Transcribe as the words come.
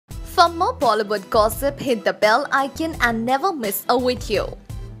For more Bollywood gossip, hit the bell icon and never miss a video.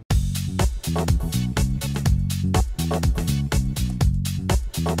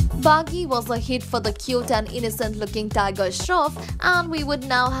 Baaghi was a hit for the cute and innocent-looking tiger Shroff, and we would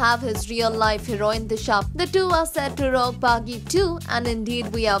now have his real-life heroine Disha. The two are set to rock Baaghi too, and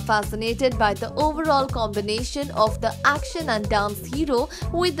indeed we are fascinated by the overall combination of the action and dance hero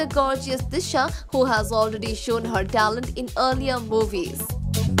with the gorgeous Disha, who has already shown her talent in earlier movies.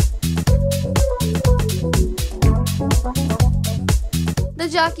 The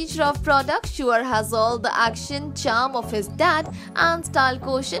Jackie Shroff product sure has all the action charm of his dad and style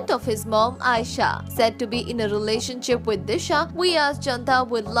quotient of his mom Aisha. Said to be in a relationship with Disha, we as Janta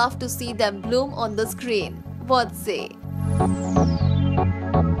would love to see them bloom on the screen. What say?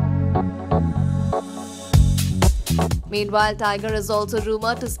 Meanwhile, Tiger is also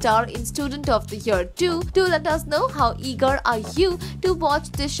rumored to star in Student of the Year 2. Do let us know how eager are you to watch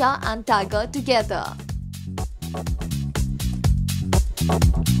Disha and Tiger together.